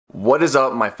What is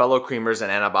up, my fellow creamers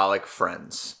and anabolic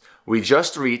friends? We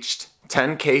just reached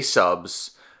 10K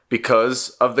subs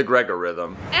because of the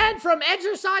Gregorhythm. And from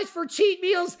Exercise for Cheat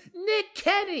Meals, Nick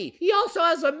Kennedy. He also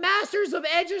has a Master's of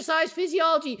Exercise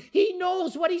Physiology. He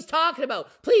knows what he's talking about.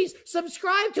 Please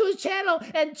subscribe to his channel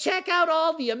and check out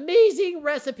all the amazing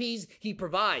recipes he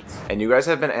provides. And you guys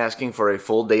have been asking for a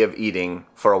full day of eating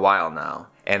for a while now.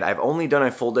 And I've only done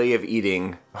a full day of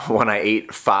eating when I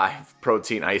ate 5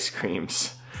 protein ice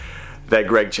creams that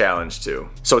Greg challenged to.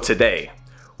 So today,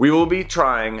 we will be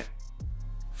trying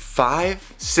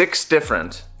 6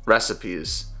 different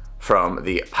recipes from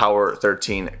the Power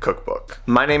 13 cookbook.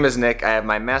 My name is Nick. I have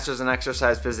my master's in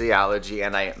exercise physiology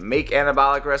and I make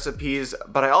anabolic recipes,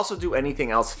 but I also do anything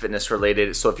else fitness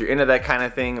related. So if you're into that kind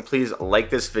of thing, please like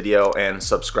this video and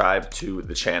subscribe to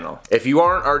the channel. If you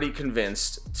aren't already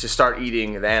convinced to start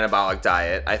eating the anabolic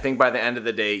diet, I think by the end of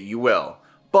the day you will.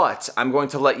 But I'm going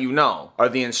to let you know, are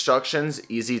the instructions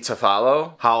easy to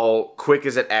follow? How quick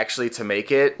is it actually to make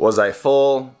it? Was I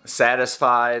full,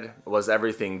 satisfied? Was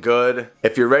everything good?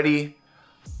 If you're ready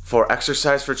for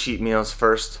exercise for cheat meals,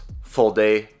 first full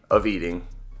day of eating,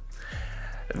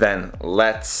 then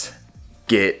let's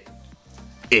get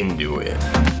into it.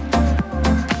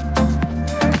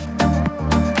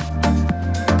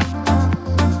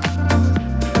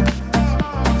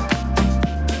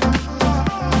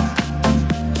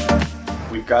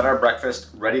 Got our breakfast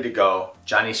ready to go.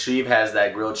 Johnny Shreve has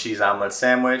that grilled cheese omelet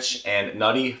sandwich, and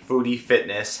Nutty Foodie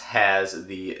Fitness has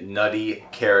the nutty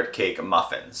carrot cake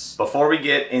muffins. Before we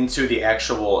get into the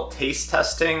actual taste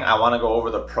testing, I want to go over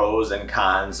the pros and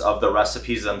cons of the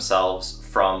recipes themselves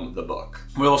from the book.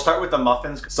 We will start with the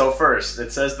muffins. So first,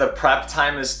 it says the prep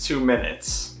time is 2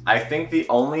 minutes. I think the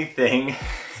only thing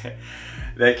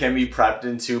that can be prepped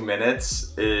in 2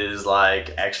 minutes is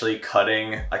like actually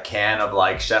cutting a can of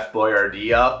like Chef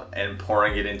Boyardee up and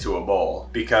pouring it into a bowl,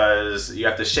 because you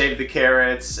have to shave the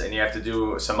carrots and you have to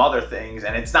do some other things,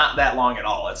 and it's not that long at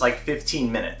all. It's like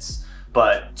 15 minutes.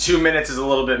 But 2 minutes is a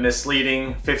little bit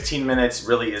misleading. 15 minutes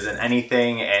really isn't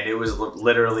anything, and it was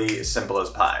literally as simple as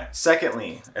pie.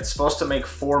 Secondly, it's supposed to make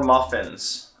 4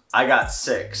 muffins. I got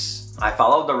 6. I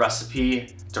followed the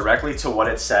recipe directly to what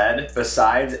it said,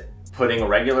 besides putting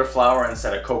regular flour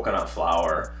instead of coconut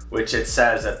flour, which it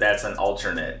says that that's an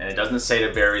alternate, and it doesn't say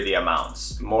to vary the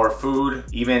amounts. More food,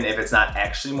 even if it's not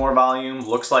actually more volume,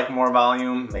 looks like more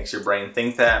volume, makes your brain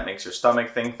think that, makes your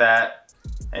stomach think that,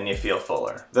 and you feel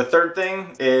fuller. The third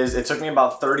thing is it took me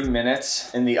about 30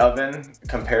 minutes in the oven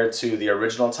compared to the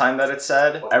original time that it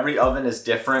said. Every oven is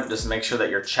different. Just make sure that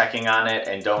you're checking on it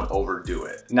and don't overdo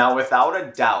it. Now, without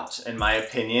a doubt, in my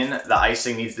opinion, the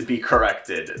icing needs to be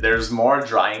corrected. There's more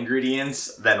dry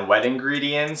ingredients than wet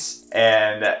ingredients,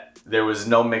 and there was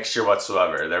no mixture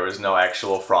whatsoever. There was no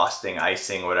actual frosting,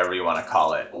 icing, whatever you want to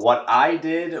call it. What I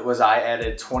did was I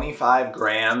added 25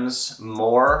 grams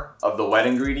more of the wet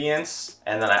ingredients,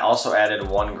 and then I also added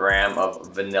 1 gram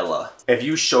of vanilla. If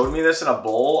you showed me this in a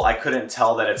bowl, I couldn't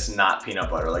tell that it's not peanut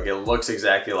butter. Like, it looks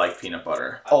exactly like peanut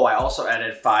butter. Oh, I also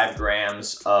added 5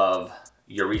 grams of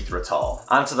erythritol.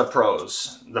 On to the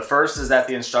pros. The first is that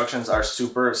the instructions are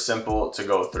super simple to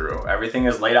go through. Everything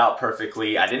is laid out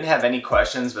perfectly. I didn't have any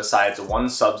questions besides one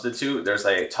substitute. There's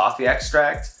a toffee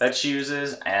extract that she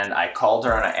uses, and I called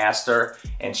her and I asked her,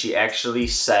 and she actually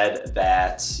said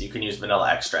that you can use vanilla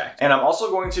extract. And I'm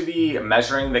also going to be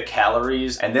measuring the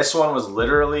calories, and this one was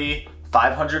literally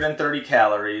 530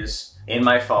 calories in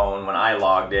my phone when I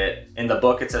logged it. In the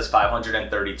book it says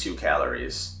 532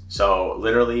 calories. So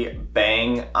literally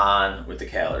bang on with the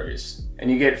calories.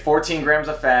 And you get 14 grams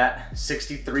of fat,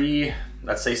 63,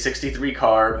 let's say 63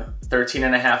 carb,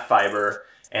 13.5 fiber,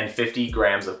 and 50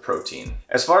 grams of protein.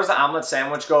 As far as the omelet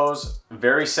sandwich goes,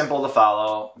 very simple to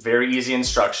follow, very easy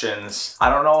instructions. I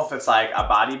don't know if it's like a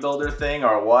bodybuilder thing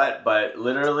or what, but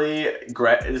literally,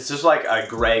 it's just like a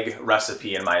Greg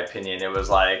recipe in my opinion. It was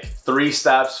like 3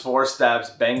 steps, 4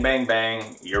 steps, bang, bang,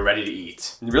 bang, you're ready to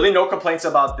eat. Really no complaints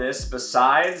about this,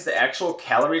 besides the actual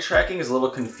calorie tracking is a little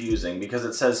confusing because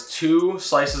it says 2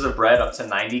 slices of bread up to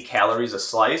 90 calories a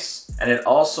slice, and it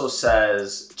also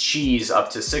says cheese up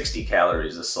to 60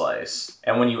 calories a slice.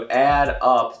 And when you add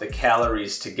up the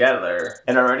calories together,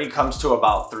 it already comes to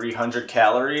about 300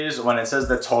 calories when it says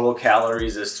the total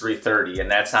calories is 330, and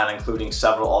that's not including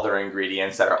several other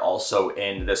ingredients that are also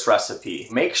in this recipe.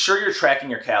 Make sure you're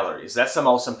tracking your calories. That's the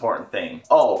most important thing.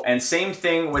 Oh, and same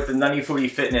thing with the Nutty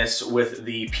Foodie Fitness with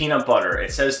the peanut butter.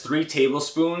 It says 3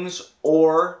 tablespoons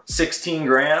or 16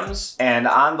 grams, and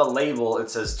on the label it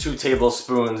says 2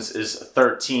 tablespoons is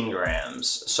 13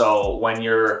 grams. So when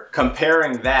you're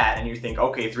comparing that and you think think,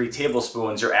 okay, 3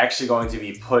 tablespoons, you're actually going to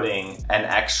be putting an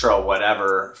extra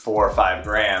whatever 4 or 5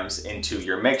 grams into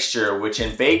your mixture, which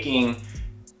in baking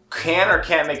can or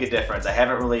can't make a difference. I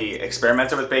haven't really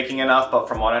experimented with baking enough, but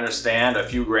from what I understand, a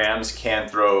few grams can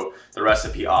throw the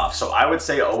recipe off. So I would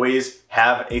say always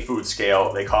have a food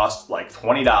scale. They cost like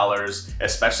 $20,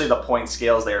 especially the point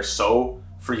scales. They are so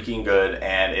freaking good,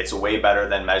 and it's way better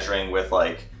than measuring with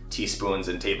like teaspoons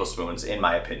and tablespoons, in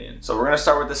my opinion. So we're gonna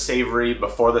start with the savory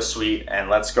before the sweet, and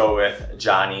let's go with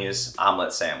Johnny's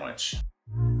omelet sandwich.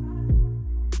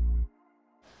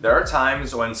 There are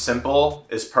times when simple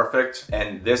is perfect,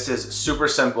 and this is super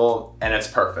simple and it's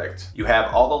perfect. You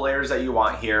have all the layers that you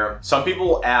want here. Some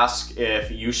people ask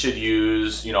if you should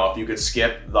use, you know, if you could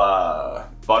skip the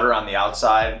butter on the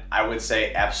outside. I would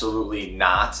say absolutely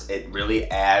not. It really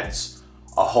adds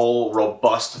a whole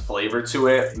robust flavor to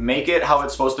it. Make it how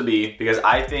it's supposed to be, because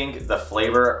I think the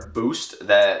flavor boost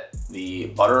that the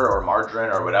butter or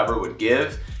margarine or whatever would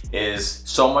give is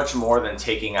so much more than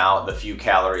taking out the few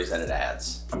calories that it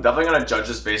adds. I'm definitely gonna judge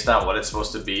this based on what it's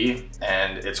supposed to be,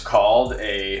 and it's called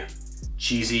a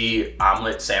cheesy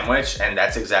omelet sandwich, and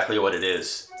that's exactly what it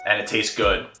is. And it tastes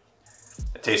good.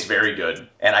 It tastes very good.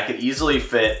 And I could easily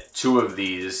fit 2 of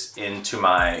these into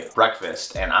my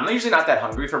breakfast. And I'm usually not that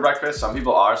hungry for breakfast. Some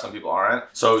people are, some people aren't.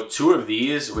 So 2 of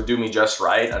these would do me just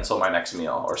right until my next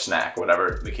meal or snack,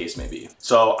 whatever the case may be.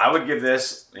 So I would give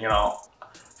this, you know,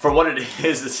 for what it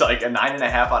is, it's like a 9.5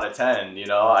 out of 10, you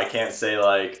know? I can't say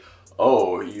like,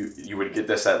 oh, you would get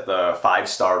this at the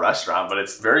 5-star restaurant, but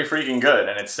it's very freaking good,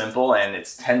 and it's simple, and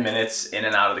it's 10 minutes in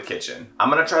and out of the kitchen. I'm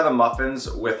gonna try the muffins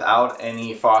without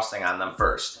any frosting on them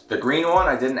first. The green one,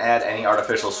 I didn't add any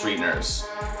artificial sweeteners.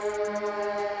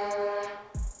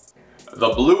 The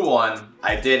blue one,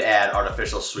 I did add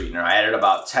artificial sweetener. I added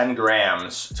about 10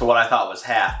 grams to what I thought was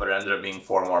half, but it ended up being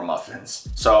 4 more muffins.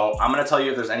 So I'm gonna tell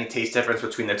you if there's any taste difference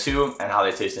between the 2 and how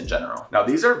they taste in general. Now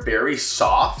these are very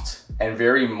soft and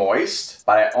very moist,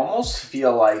 but I almost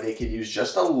feel like they could use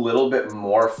just a little bit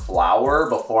more flour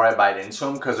before I bite into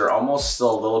them, because they're almost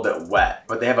still a little bit wet,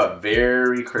 but they have a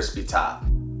very crispy top.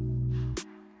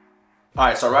 All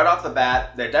right, so right off the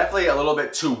bat, they're definitely a little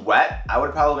bit too wet. I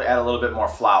would probably add a little bit more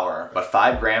flour, but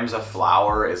 5 grams of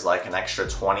flour is like an extra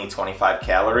 20, 25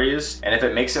 calories. And if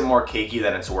it makes it more cakey,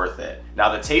 then it's worth it.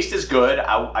 Now the taste is good.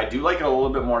 I do like it a little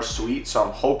bit more sweet, so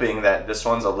I'm hoping that this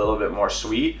one's a little bit more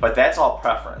sweet, but that's all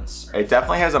preference. It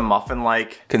definitely has a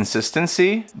muffin-like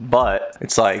consistency, but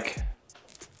it's like,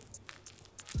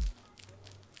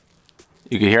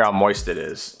 you can hear how moist it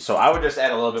is. So I would just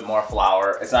add a little bit more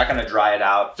flour. It's not gonna dry it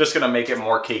out, just gonna make it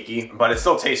more cakey, but it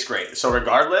still tastes great. So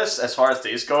regardless, as far as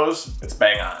taste goes, it's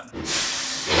bang on.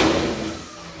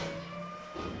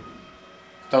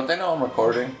 Don't they know I'm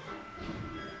recording?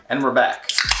 And we're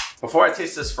back. Before I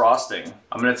taste this frosting,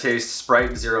 I'm gonna taste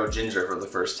Sprite Zero Ginger for the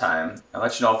first time and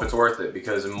let you know if it's worth it,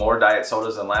 because more diet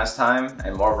sodas than last time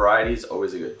and more variety is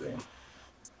always a good thing.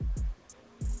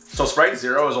 So Sprite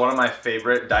Zero is one of my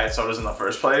favorite diet sodas in the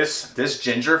first place. This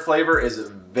ginger flavor is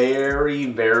very,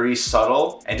 very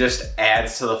subtle and just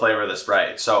adds to the flavor of the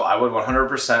Sprite. So I would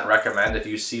 100% recommend, if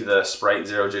you see the Sprite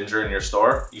Zero Ginger in your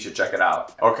store, you should check it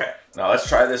out. Okay, now let's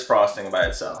try this frosting by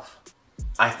itself.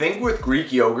 I think with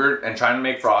Greek yogurt and trying to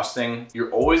make frosting,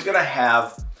 you're always gonna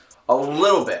have a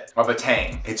little bit of a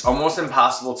tang. It's almost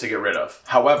impossible to get rid of.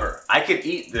 However, I could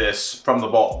eat this from the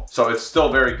bowl, so it's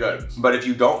still very good. But if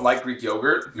you don't like Greek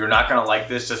yogurt, you're not gonna like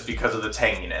this just because of the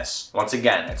tanginess. Once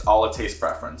again, it's all a taste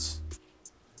preference.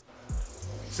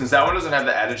 Since that one doesn't have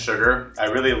the added sugar, I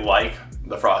really like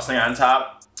the frosting on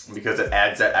top, because it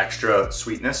adds that extra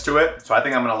sweetness to it. So I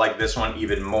think I'm gonna like this one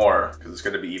even more, because it's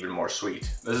gonna be even more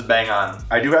sweet. This is bang on.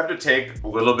 I do have to take a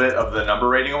little bit of the number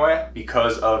rating away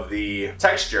because of the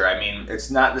texture. I mean, it's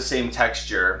not the same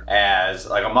texture as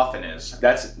like a muffin is.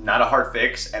 That's not a hard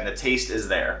fix, and the taste is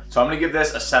there. So I'm gonna give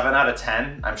this a 7 out of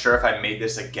 10. I'm sure if I made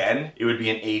this again, it would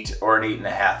be an 8 or an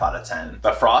 8.5 out of 10.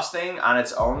 The frosting on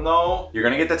its own though, you're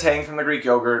gonna get the tang from the Greek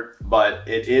yogurt, but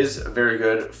it is very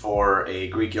good for a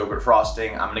Greek yogurt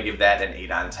frosting. I'm gonna give that an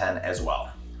 8 on 10 as well.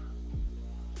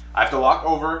 I have to walk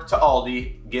over to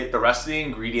Aldi, get the rest of the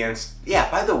ingredients.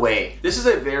 Yeah, by the way, this is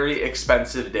a very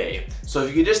expensive day. So if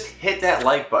you could just hit that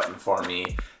like button for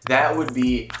me, that would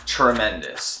be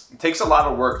tremendous. It takes a lot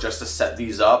of work just to set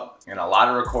these up, and a lot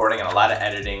of recording and a lot of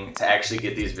editing to actually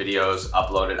get these videos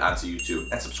uploaded onto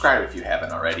YouTube. And subscribe if you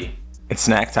haven't already. It's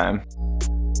snack time.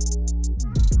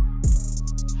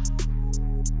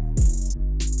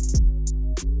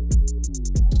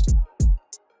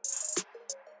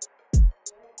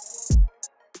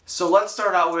 So let's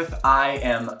start out with I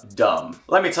am dumb.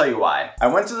 Let me tell you why. I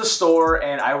went to the store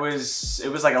and it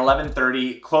was like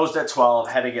 11:30, closed at 12,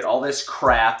 had to get all this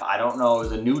crap. I don't know, it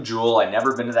was a new Jewel. I'd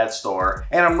never been to that store.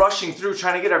 And I'm rushing through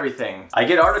trying to get everything. I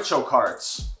get artichoke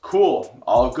hearts. Cool,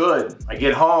 all good. I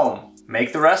get home,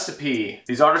 make the recipe.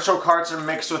 These artichoke hearts are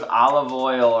mixed with olive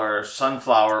oil or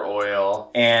sunflower oil,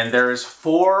 and there's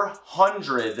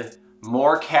 400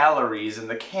 more calories in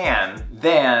the can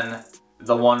than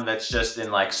the one that's just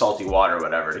in like salty water or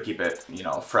whatever to keep it, you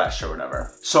know, fresh or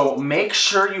whatever. So make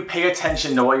sure you pay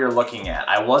attention to what you're looking at.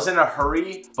 I was in a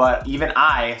hurry, but even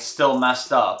I still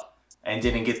messed up and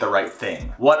didn't get the right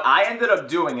thing. What I ended up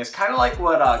doing is kind of like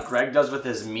what Greg does with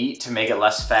his meat to make it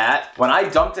less fat. When I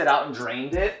dumped it out and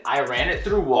drained it, I ran it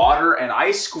through water and I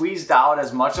squeezed out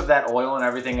as much of that oil and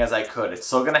everything as I could. It's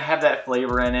still gonna have that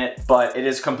flavor in it, but it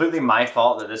is completely my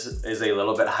fault that this is a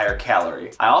little bit higher calorie.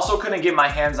 I also couldn't get my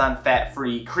hands on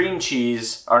fat-free cream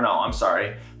cheese, or no, I'm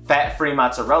sorry, fat-free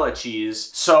mozzarella cheese.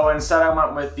 So instead I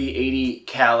went with the 80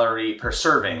 calorie per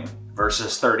serving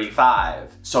versus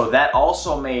 35. So that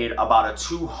also made about a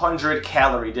 200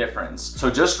 calorie difference. So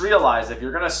just realize if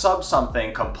you're gonna sub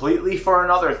something completely for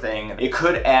another thing, it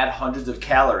could add hundreds of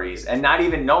calories and not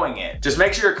even knowing it. Just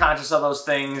make sure you're conscious of those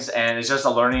things, and it's just a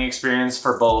learning experience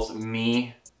for both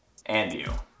me and you.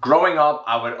 Growing up,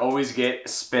 I would always get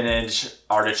spinach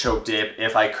artichoke dip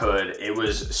if I could. It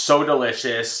was so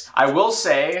delicious. I will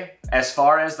say, as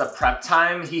far as the prep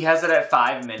time, he has it at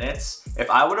 5 minutes. If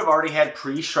I would have already had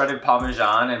pre-shredded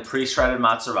Parmesan and pre-shredded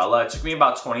mozzarella, it took me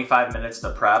about 25 minutes to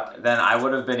prep, then I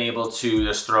would have been able to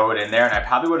just throw it in there and I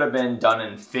probably would have been done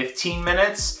in 15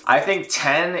 minutes. I think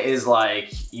 10 is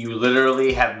like, you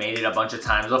literally have made it a bunch of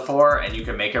times before and you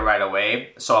can make it right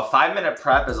away. So a 5-minute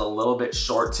prep is a little bit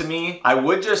short to me. I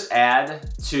would just add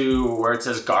to where it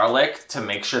says garlic to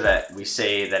make sure that we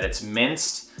say that it's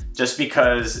minced, just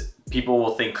because people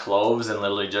will think cloves and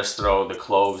literally just throw the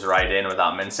cloves right in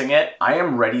without mincing it. I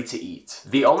am ready to eat.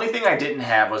 The only thing I didn't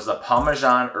have was the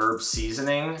Parmesan herb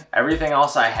seasoning. Everything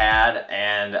else I had,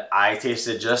 and I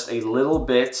tasted just a little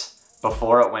bit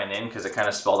before it went in because it kind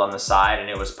of spilled on the side and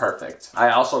it was perfect. I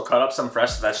also cut up some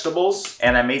fresh vegetables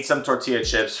and I made some tortilla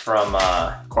chips from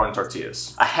corn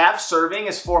tortillas. A half serving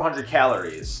is 400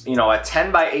 calories. You know, a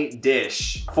 10 by 8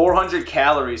 dish, 400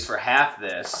 calories for half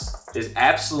this is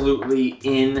absolutely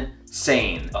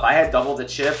insane. If I had double the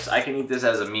chips, I can eat this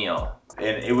as a meal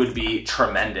and it would be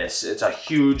tremendous. It's a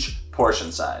huge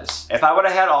portion size. If I would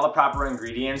have had all the proper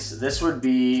ingredients, this would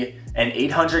be an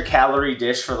 800 calorie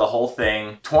dish for the whole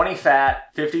thing. 20 fat,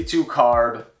 52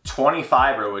 carb, 20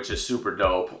 fiber, which is super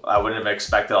dope. I wouldn't have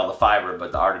expected all the fiber,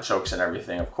 but the artichokes and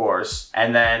everything, of course.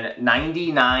 And then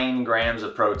 99 grams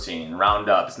of protein, round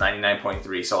up, it's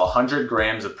 99.3, so 100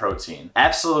 grams of protein.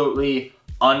 Absolutely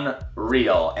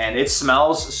unreal. And it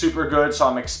smells super good, so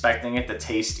I'm expecting it to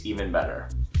taste even better.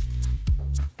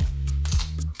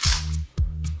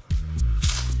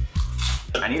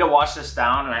 I need to wash this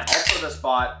down, and I also just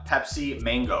bought Pepsi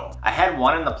Mango. I had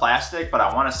one in the plastic, but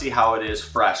I want to see how it is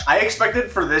fresh. I expected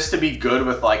for this to be good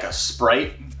with like a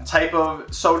Sprite type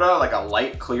of soda, like a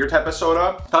light clear type of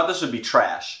soda. Thought this would be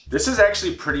trash. This is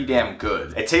actually pretty damn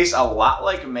good. It tastes a lot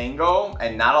like mango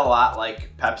and not a lot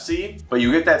like Pepsi, but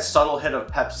you get that subtle hit of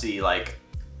Pepsi like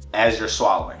as you're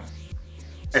swallowing.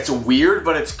 It's weird,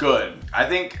 but it's good. I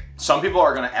think some people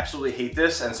are gonna absolutely hate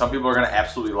this and some people are gonna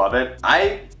absolutely love it.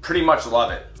 I pretty much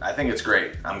love it. I think it's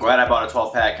great. I'm glad I bought a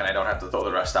 12 pack and I don't have to throw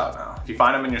the rest out now. If you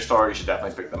find them in your store, you should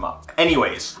definitely pick them up.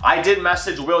 Anyways, I did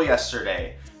message Will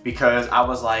yesterday because I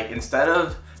was like, instead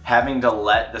of having to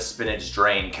let the spinach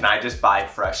drain, can I just buy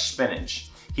fresh spinach?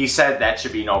 He said that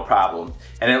should be no problem.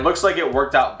 And it looks like it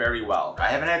worked out very well. I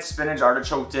haven't had spinach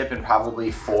artichoke dip in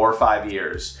probably 4 or 5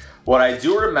 years. What I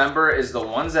do remember is the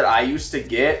ones that I used to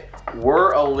get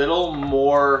were a little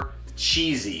more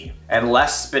cheesy and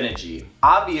less spinachy.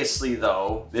 Obviously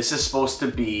though, this is supposed to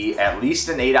be at least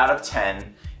an 8 out of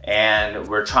 10, and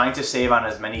we're trying to save on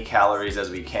as many calories as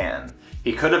we can.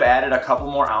 He could have added a couple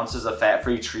more ounces of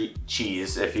fat-free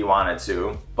cheese if he wanted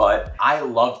to, but I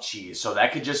love cheese, so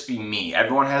that could just be me.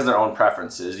 Everyone has their own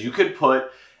preferences. You could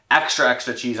put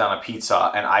extra cheese on a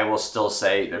pizza and I will still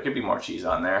say there could be more cheese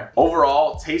on there.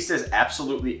 Overall, taste is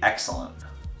absolutely excellent.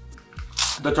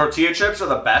 The tortilla chips are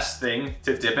the best thing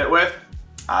to dip it with,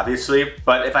 obviously,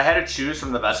 but if I had to choose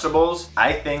from the vegetables,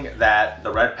 I think that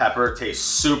the red pepper tastes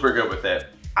super good with it.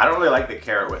 I don't really like the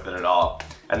carrot with it at all.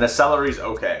 And the celery's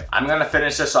okay. I'm gonna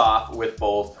finish this off with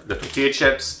both the tortilla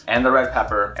chips and the red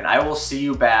pepper, and I will see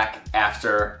you back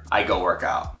after I go work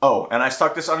out. Oh, and I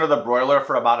stuck this under the broiler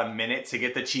for about a minute to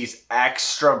get the cheese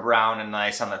extra brown and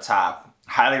nice on the top.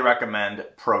 Highly recommend.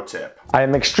 Pro tip. I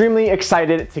am extremely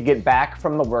excited to get back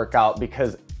from the workout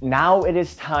because now it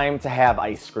is time to have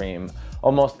ice cream.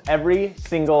 Almost every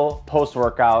single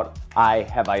post-workout, I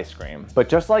have ice cream. But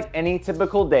just like any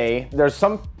typical day, there's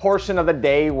some portion of the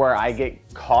day where I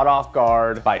get caught off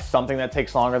guard by something that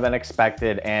takes longer than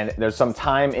expected, and there's some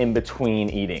time in between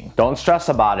eating. Don't stress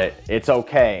about it. It's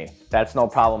okay. That's no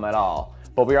problem at all.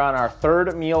 But we are on our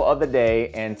third meal of the day,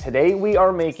 and today we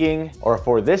are making, or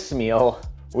for this meal,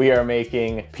 we are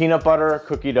making peanut butter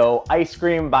cookie dough ice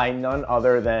cream by none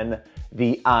other than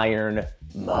the Iron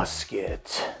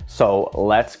Musket. So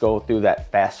let's go through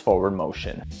that fast forward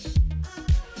motion.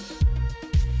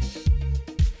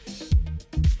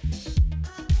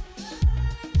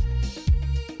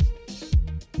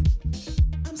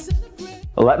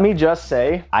 Let me just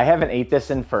say, I haven't ate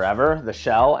this in forever, the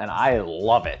shell, and I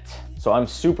love it. So I'm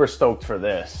super stoked for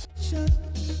this.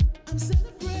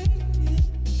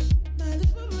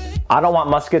 I don't want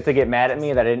Musket to get mad at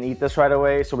me that I didn't eat this right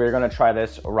away, so we're gonna try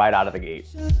this right out of the gate.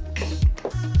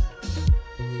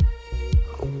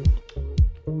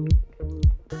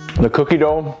 The cookie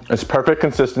dough is perfect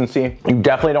consistency. You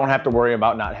definitely don't have to worry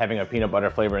about not having a peanut butter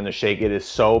flavor in the shake. It is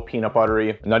so peanut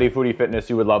buttery. Nutty Foodie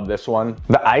Fitness, you would love this one.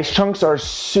 The ice chunks are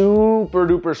super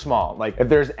duper small. Like if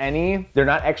there's any, they're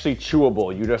not actually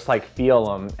chewable. You just like feel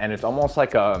them, and it's almost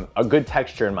like a good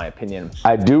texture in my opinion.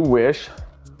 I do wish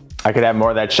I could have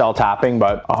more of that shell topping,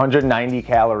 but 190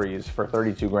 calories for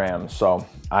 32 grams. So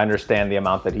I understand the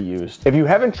amount that he used. If you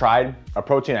haven't tried a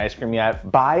protein ice cream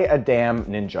yet, buy a damn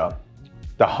Ninja.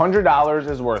 The $100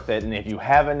 is worth it, and if you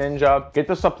have a Ninja, get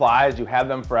the supplies, you have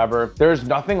them forever. There's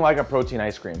nothing like a protein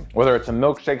ice cream. Whether it's a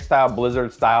milkshake style,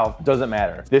 blizzard style, doesn't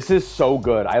matter. This is so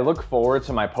good. I look forward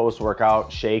to my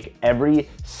post-workout shake every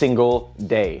single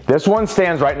day. This one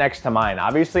stands right next to mine.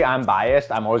 Obviously, I'm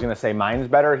biased. I'm always gonna say mine's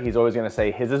better. He's always gonna say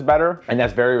his is better, and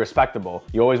that's very respectable.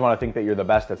 You always wanna think that you're the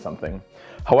best at something.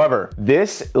 However,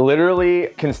 this literally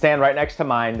can stand right next to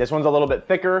mine. This one's a little bit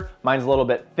thicker, mine's a little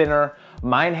bit thinner.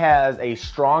 Mine has a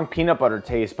strong peanut butter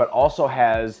taste, but also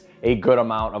has a good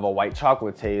amount of a white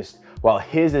chocolate taste, while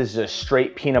his is just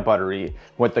straight peanut buttery,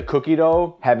 with the cookie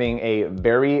dough having a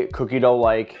very cookie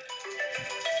dough-like,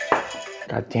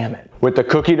 God damn it. With the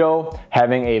cookie dough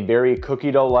having a very cookie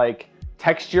dough-like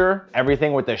texture,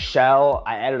 everything with the shell.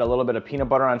 I added a little bit of peanut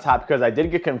butter on top because I did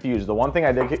get confused. The one thing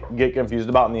I did get confused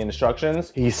about in the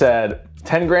instructions, he said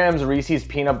 10 grams Reese's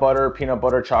peanut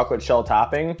butter chocolate shell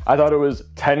topping. I thought it was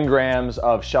 10 grams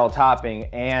of shell topping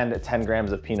and 10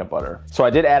 grams of peanut butter. So I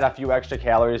did add a few extra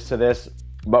calories to this,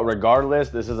 but regardless,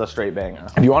 this is a straight banger.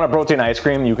 If you want a protein ice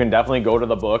cream, you can definitely go to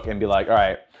the book and be like, all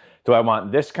right, do I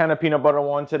want this kind of peanut butter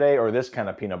one today or this kind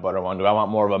of peanut butter one? Do I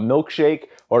want more of a milkshake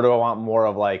or do I want more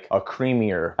of like a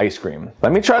creamier ice cream?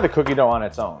 Let me try the cookie dough on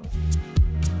its own.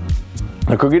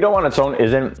 The cookie dough on its own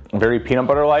isn't very peanut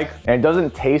butter-like, and it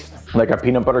doesn't taste like a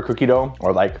peanut butter cookie dough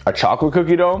or like a chocolate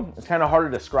cookie dough. It's kind of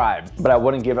hard to describe, but I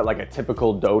wouldn't give it like a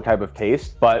typical dough type of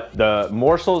taste. But the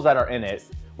morsels that are in it,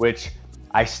 which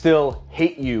I still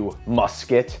hate you,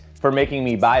 Musket, for making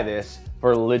me buy this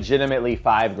for legitimately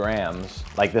 5 grams.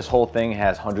 Like this whole thing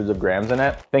has hundreds of grams in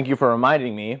it. Thank you for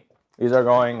reminding me. These are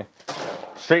going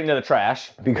straight into the trash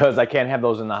because I can't have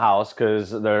those in the house because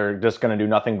they're just gonna do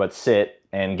nothing but sit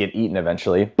and get eaten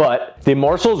eventually. But the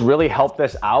morsels really help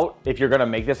this out if you're gonna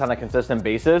make this on a consistent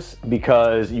basis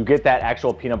because you get that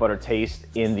actual peanut butter taste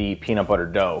in the peanut butter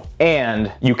dough.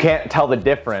 And you can't tell the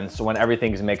difference when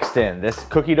everything's mixed in. This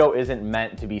cookie dough isn't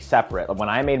meant to be separate. When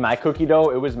I made my cookie dough,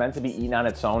 it was meant to be eaten on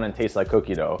its own and taste like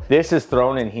cookie dough. This is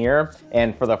thrown in here,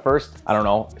 and for the first, I don't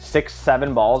know, 6,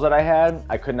 7 balls that I had,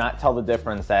 I could not tell the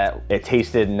difference that it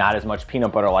tasted not as much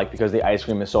peanut butter like because the ice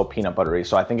cream is so peanut buttery.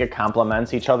 So I think it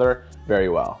complements each other very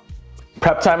well.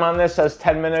 Prep time on this says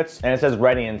 10 minutes and it says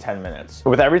ready in 10 minutes.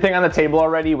 With everything on the table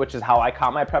already, which is how I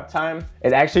count my prep time,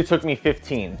 it actually took me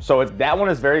 15. So that one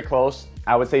is very close.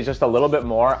 I would say just a little bit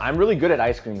more. I'm really good at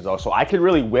ice creams though, so I could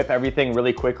really whip everything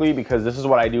really quickly because this is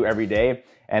what I do every day.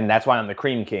 And that's why I'm the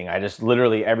cream king. I just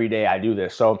literally every day I do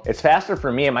this. So it's faster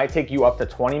for me. It might take you up to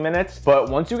 20 minutes, but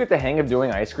once you get the hang of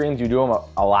doing ice creams, you do them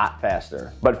a lot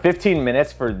faster. But 15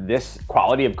 minutes for this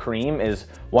quality of cream is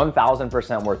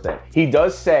 1000% worth it. He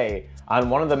does say on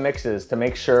one of the mixes to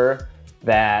make sure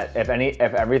that if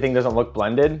everything doesn't look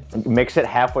blended, mix it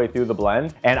halfway through the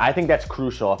blend. And I think that's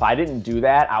crucial. If I didn't do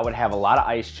that, I would have a lot of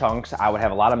ice chunks. I would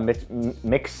have a lot of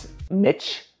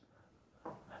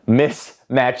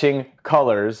mismatching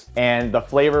colors, and the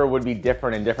flavor would be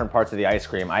different in different parts of the ice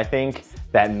cream. I think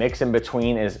that mix in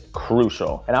between is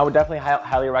crucial. And I would definitely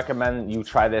highly recommend you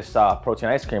try this protein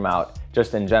ice cream out.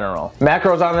 just in general.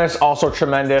 Macros on this, also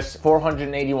tremendous.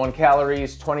 481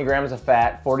 calories, 20 grams of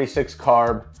fat, 46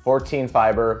 carb, 14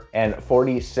 fiber, and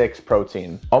 46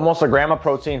 protein. Almost a gram of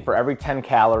protein for every 10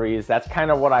 calories. That's kind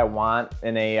of what I want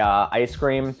in a ice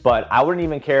cream, but I wouldn't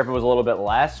even care if it was a little bit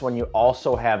less when you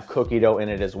also have cookie dough in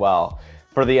it as well.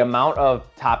 For the amount of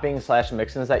toppings slash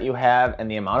mix-ins that you have and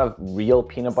the amount of real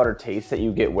peanut butter taste that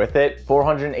you get with it,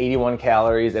 481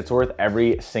 calories, it's worth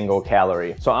every single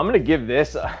calorie. So I'm gonna give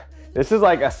this, this is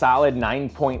like a solid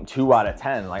 9.2 out of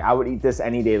 10. Like I would eat this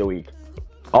any day of the week.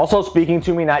 Also speaking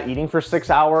to me not eating for 6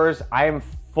 hours, I am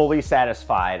fully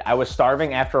satisfied. I was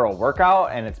starving after a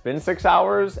workout and it's been 6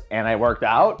 hours and I worked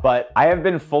out, but I have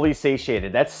been fully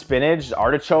satiated. That spinach,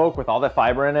 artichoke with all the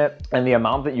fiber in it and the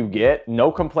amount that you get,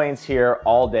 no complaints here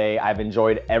all day. I've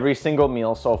enjoyed every single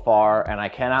meal so far and I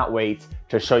cannot wait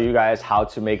to show you guys how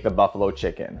to make the buffalo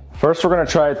chicken. First, we're gonna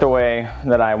try it the way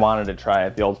that I wanted to try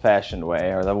it, the old-fashioned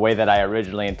way, or the way that I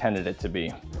originally intended it to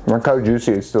be. Look how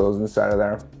juicy it still is inside of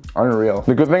there. Unreal.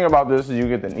 The good thing about this is you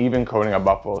get an even coating of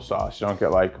buffalo sauce. You don't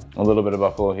get like a little bit of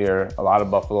buffalo here, a lot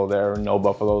of buffalo there, no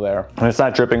buffalo there. And it's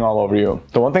not dripping all over you.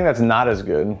 The one thing that's not as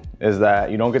good is that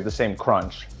you don't get the same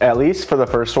crunch. At least for the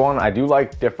first one, I do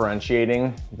like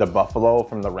differentiating the buffalo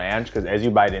from the ranch because as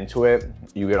you bite into it,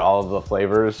 you get all of the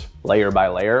flavors layer by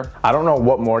layer. I don't know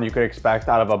what more you could expect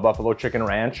out of a buffalo chicken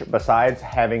ranch besides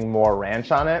having more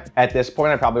ranch on it. At this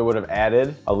point, I probably would have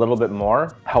added a little bit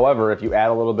more. However, if you add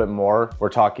a little bit more, we're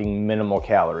talking minimal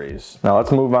calories. Now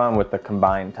let's move on with the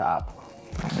combined top.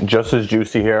 Just as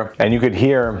juicy here. And you could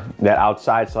hear that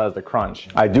outside still has the crunch.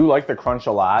 I do like the crunch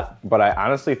a lot, but I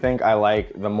honestly think I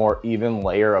like the more even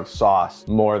layer of sauce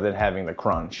more than having the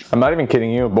crunch. I'm not even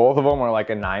kidding you. Both of them are like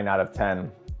a 9 out of 10.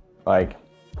 Like,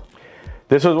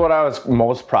 this was what I was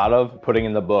most proud of putting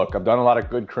in the book. I've done a lot of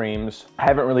good creams. I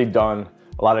haven't really done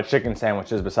a lot of chicken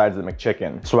sandwiches besides the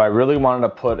McChicken. So I really wanted to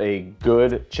put a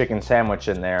good chicken sandwich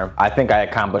in there. I think I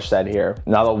accomplished that here.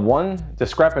 Now the one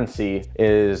discrepancy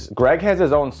is Greg has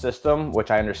his own system, which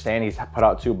I understand he's put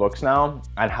out 2 books now,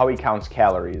 on how he counts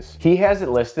calories. He has it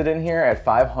listed in here at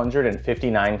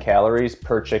 559 calories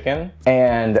per chicken.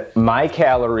 And my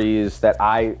calories that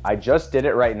I just did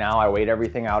it right now. I weighed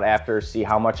everything out after, see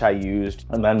how much I used,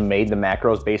 and then made the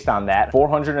macros based on that.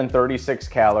 436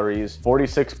 calories,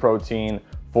 46 protein,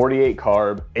 48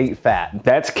 carb, 8 fat.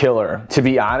 That's killer. To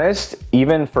be honest,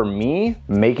 even for me,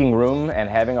 making room and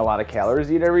having a lot of calories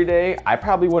to eat every day, I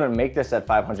probably wouldn't make this at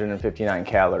 559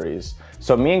 calories.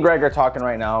 So me and Greg are talking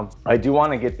right now. I do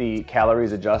want to get the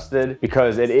calories adjusted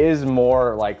because it is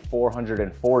more like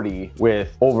 440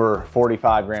 with over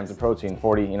 45 grams of protein.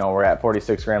 40, you know, we're at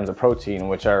 46 grams of protein,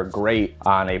 which are great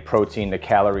on a protein to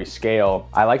calorie scale.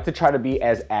 I like to try to be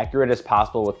as accurate as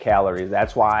possible with calories.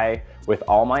 That's why with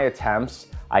all my attempts,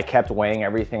 I kept weighing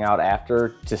everything out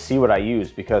after to see what I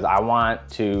used because I want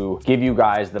to give you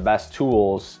guys the best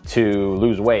tools to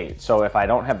lose weight. So if I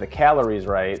don't have the calories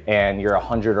right and you're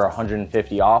 100 or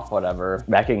 150 off, whatever,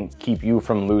 that can keep you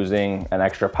from losing an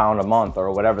extra pound a month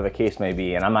or whatever the case may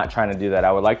be. And I'm not trying to do that.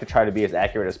 I would like to try to be as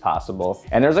accurate as possible.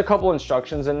 And there's a couple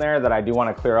instructions in there that I do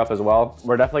want to clear up as well.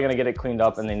 We're definitely going to get it cleaned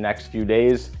up in the next few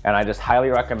days. And I just highly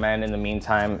recommend in the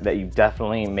meantime that you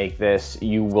definitely make this.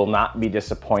 You will not be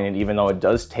disappointed, even though it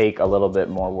does take a little bit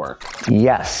more work.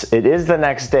 Yes, it is the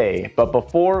next day, but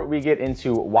before we get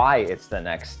into why it's the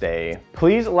next day,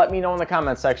 please let me know in the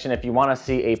comment section if you want to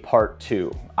see a part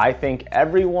 2. I think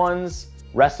everyone's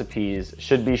recipes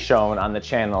should be shown on the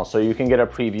channel so you can get a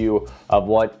preview of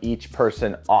what each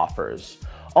person offers.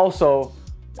 Also,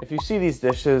 if you see these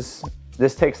dishes,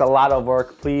 this takes a lot of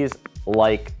work. Please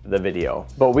like the video.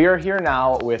 But we are here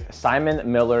now with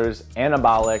Simon Miller's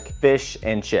Anabolic Fish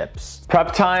and Chips.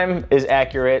 Prep time is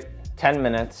accurate, 10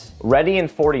 minutes, ready in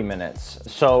 40 minutes.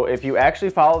 So if you actually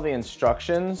follow the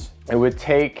instructions, it would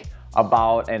take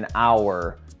about an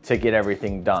hour to get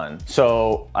everything done.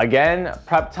 So again,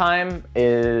 prep time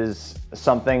is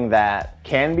something that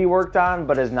can be worked on,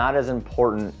 but is not as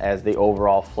important as the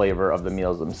overall flavor of the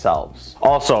meals themselves.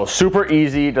 Also, super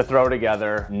easy to throw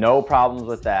together, no problems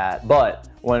with that. But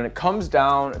when it comes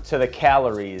down to the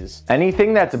calories,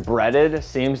 anything that's breaded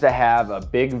seems to have a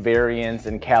big variance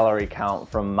in calorie count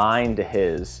from mine to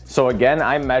his. So again,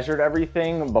 I measured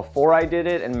everything before I did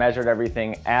it and measured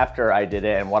everything after I did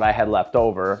it and what I had left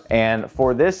over. And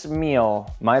for this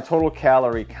meal, my total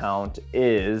calorie count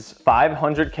is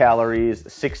 500 calories,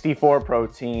 64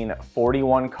 protein,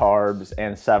 41 carbs,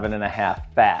 and 7.5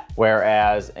 fat.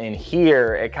 Whereas in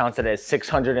here, it counts it as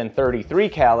 633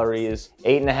 calories,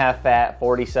 8.5 fat,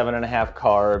 47.5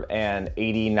 carb, and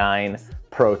 89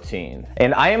 protein.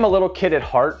 And I am a little kid at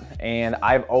heart, and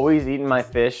I've always eaten my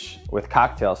fish with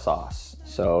cocktail sauce.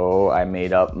 So I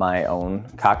made up my own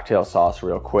cocktail sauce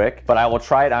real quick, but I will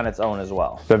try it on its own as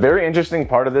well. The very interesting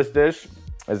part of this dish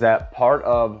is that part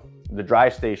of the dry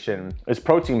station is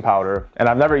protein powder, and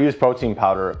I've never used protein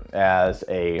powder as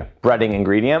a breading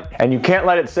ingredient, and you can't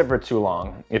let it sit for too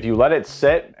long. If you let it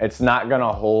sit, it's not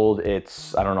gonna hold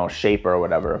its, I don't know, shape or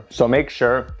whatever. So make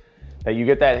sure that you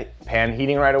get that pan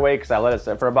heating right away, because I let it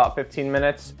sit for about 15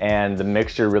 minutes and the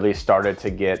mixture really started to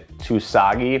get too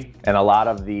soggy and a lot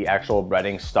of the actual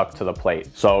breading stuck to the plate.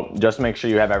 So just make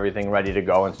sure you have everything ready to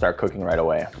go and start cooking right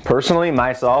away. Personally,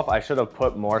 myself, I should have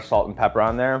put more salt and pepper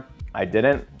on there. I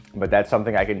didn't, but that's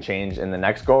something I can change in the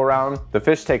next go around. The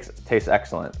fish tastes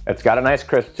excellent. It's got a nice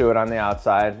crisp to it on the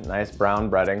outside, nice brown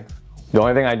breading. The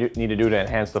only thing I need to do to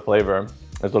enhance the flavor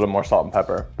is a little more salt and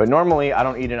pepper. But normally I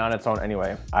don't eat it on its own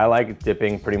anyway. I like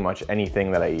dipping pretty much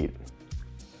anything that I eat.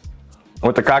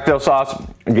 With the cocktail sauce,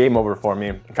 game over for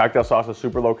me. Cocktail sauce is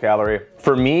super low calorie.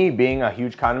 For me, being a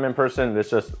huge condiment person, this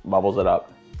just bubbles it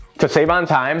up. To save on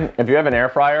time, if you have an air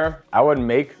fryer, I would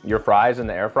make your fries in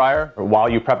the air fryer while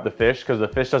you prep the fish, because the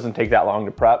fish doesn't take that long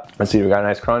to prep. Let's see, we got a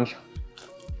nice crunch.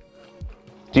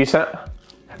 Decent.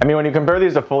 I mean, when you compare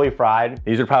these to fully fried,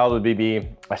 these would probably be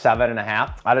a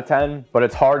 7.5 out of 10, but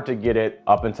it's hard to get it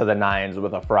up into the 9s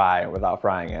with a fry without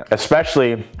frying it,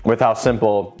 especially with how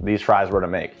simple these fries were to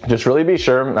make. Just really be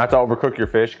sure not to overcook your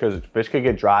fish, because fish could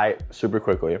get dry super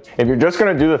quickly. If you're just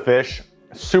gonna do the fish,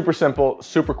 super simple,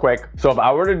 super quick. So if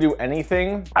I were to do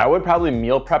anything, I would probably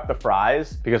meal prep the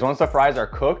fries, because once the fries are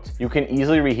cooked, you can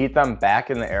easily reheat them back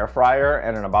in the air fryer,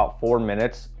 and in about 4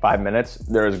 minutes, 5 minutes,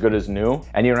 they're as good as new,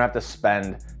 and you don't have to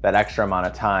spend that extra amount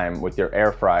of time with your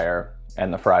air fryer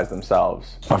and the fries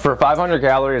themselves. For 500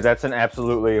 calories, that's an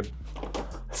absolutely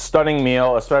stunning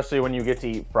meal, especially when you get to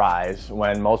eat fries,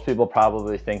 when most people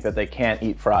probably think that they can't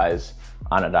eat fries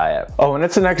on a diet. Oh, and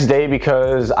it's the next day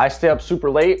because I stay up super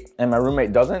late and my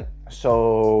roommate doesn't.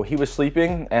 So he was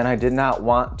sleeping and I did not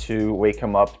want to wake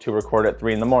him up to record at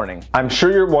 3 in the morning. I'm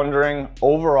sure you're wondering,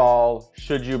 overall,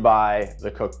 should you buy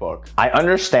the cookbook? I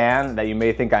understand that you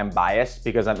may think I'm biased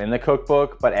because I'm in the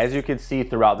cookbook, but as you can see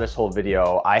throughout this whole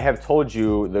video, I have told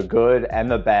you the good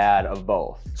and the bad of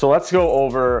both. So let's go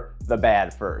over the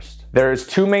bad first. There's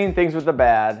 2 main things with the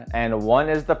bad, and one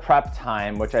is the prep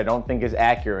time, which I don't think is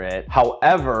accurate.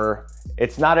 However,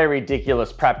 it's not a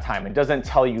ridiculous prep time. It doesn't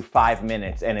tell you 5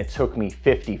 minutes and it took me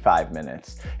 55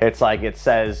 minutes. It's like it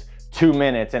says 2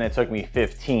 minutes and it took me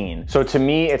 15. So to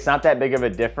me, it's not that big of a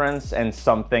difference, and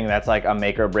something that's like a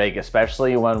make or break,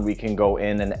 especially when we can go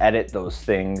in and edit those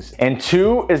things. And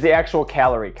 2 is the actual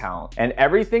calorie count. And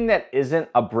everything that isn't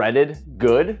a breaded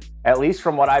good, at least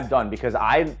from what I've done, because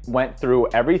I went through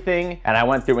everything and I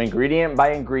went through ingredient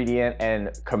by ingredient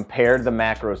and compared the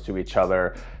macros to each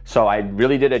other. So I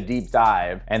really did a deep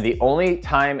dive, and the only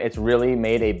time it's really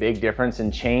made a big difference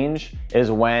and change is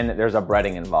when there's a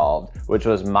breading involved, which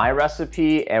was my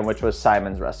recipe and which was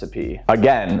Simon's recipe.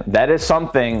 Again, that is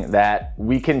something that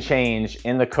we can change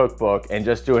in the cookbook and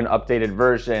just do an updated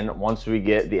version once we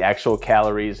get the actual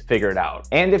calories figured out.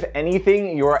 And if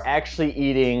anything, you're actually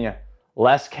eating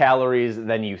less calories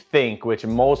than you think, which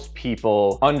most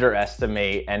people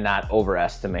underestimate and not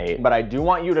overestimate. But I do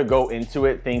want you to go into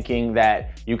it thinking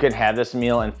that you can have this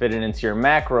meal and fit it into your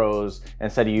macros,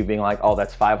 instead of you being like, oh,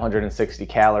 that's 560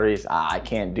 calories. I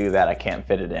can't do that. I can't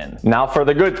fit it in. Now for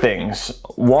the good things.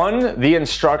 1, the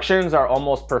instructions are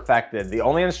almost perfected. The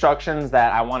only instructions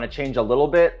that I want to change a little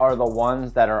bit are the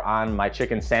ones that are on my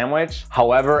chicken sandwich.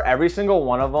 However, every single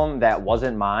one of them that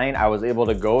wasn't mine, I was able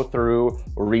to go through,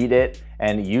 read it,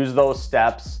 and use those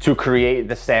steps to create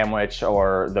the sandwich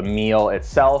or the meal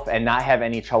itself, and not have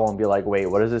any trouble and be like, wait,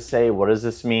 what does this say? What does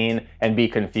this mean? And be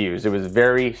confused. It was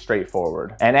very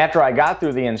straightforward. And after I got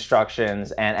through the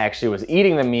instructions and actually was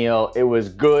eating the meal, it was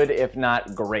good, if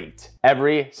not great.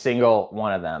 Every single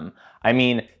one of them. I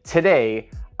mean,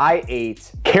 today, I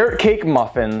ate carrot cake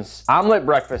muffins, omelet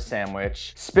breakfast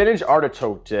sandwich, spinach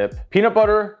artichoke dip, peanut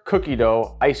butter cookie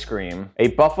dough ice cream, a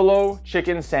buffalo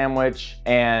chicken sandwich,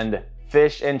 and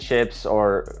fish and chips,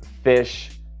 or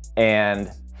fish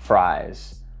and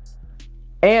fries.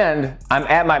 And I'm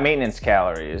at my maintenance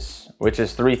calories, which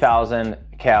is 3,000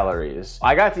 calories.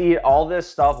 I got to eat all this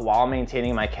stuff while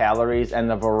maintaining my calories, and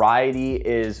the variety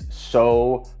is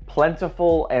so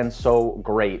plentiful and so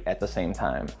great at the same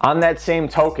time. On that same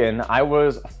token, I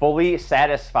was fully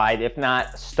satisfied, if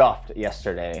not stuffed,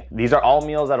 yesterday. These are all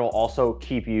meals that will also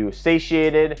keep you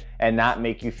satiated and not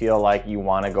make you feel like you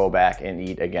want to go back and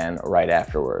eat again right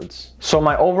afterwards. So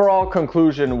my overall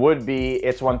conclusion would be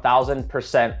it's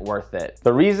 1000% worth it.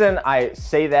 The reason I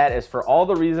say that is for all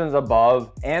the reasons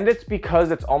above, and it's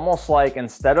because it's almost like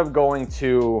instead of going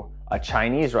to a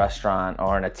Chinese restaurant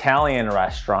or an Italian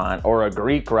restaurant or a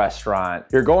Greek restaurant.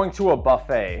 You're going to a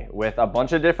buffet with a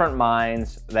bunch of different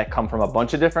minds that come from a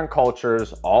bunch of different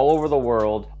cultures all over the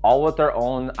world, all with their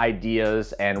own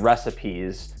ideas and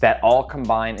recipes that all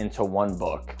combine into one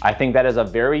book. I think that is a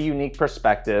very unique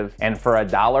perspective, and for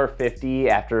 $1.50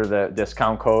 after the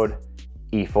discount code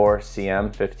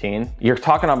E4CM15, you're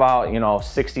talking about, you know,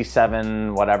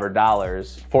 67 whatever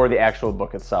dollars for the actual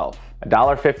book itself.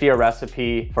 $1.50 a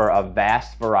recipe for a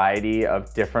vast variety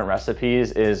of different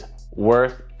recipes is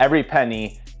worth every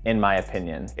penny, in my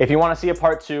opinion. If you want to see a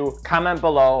part 2, comment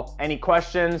below. Any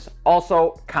questions,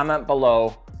 also comment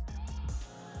below.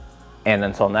 And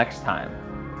until next time,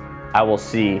 I will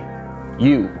see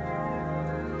you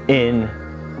in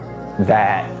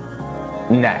that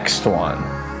next one.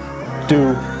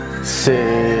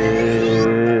 Doucette.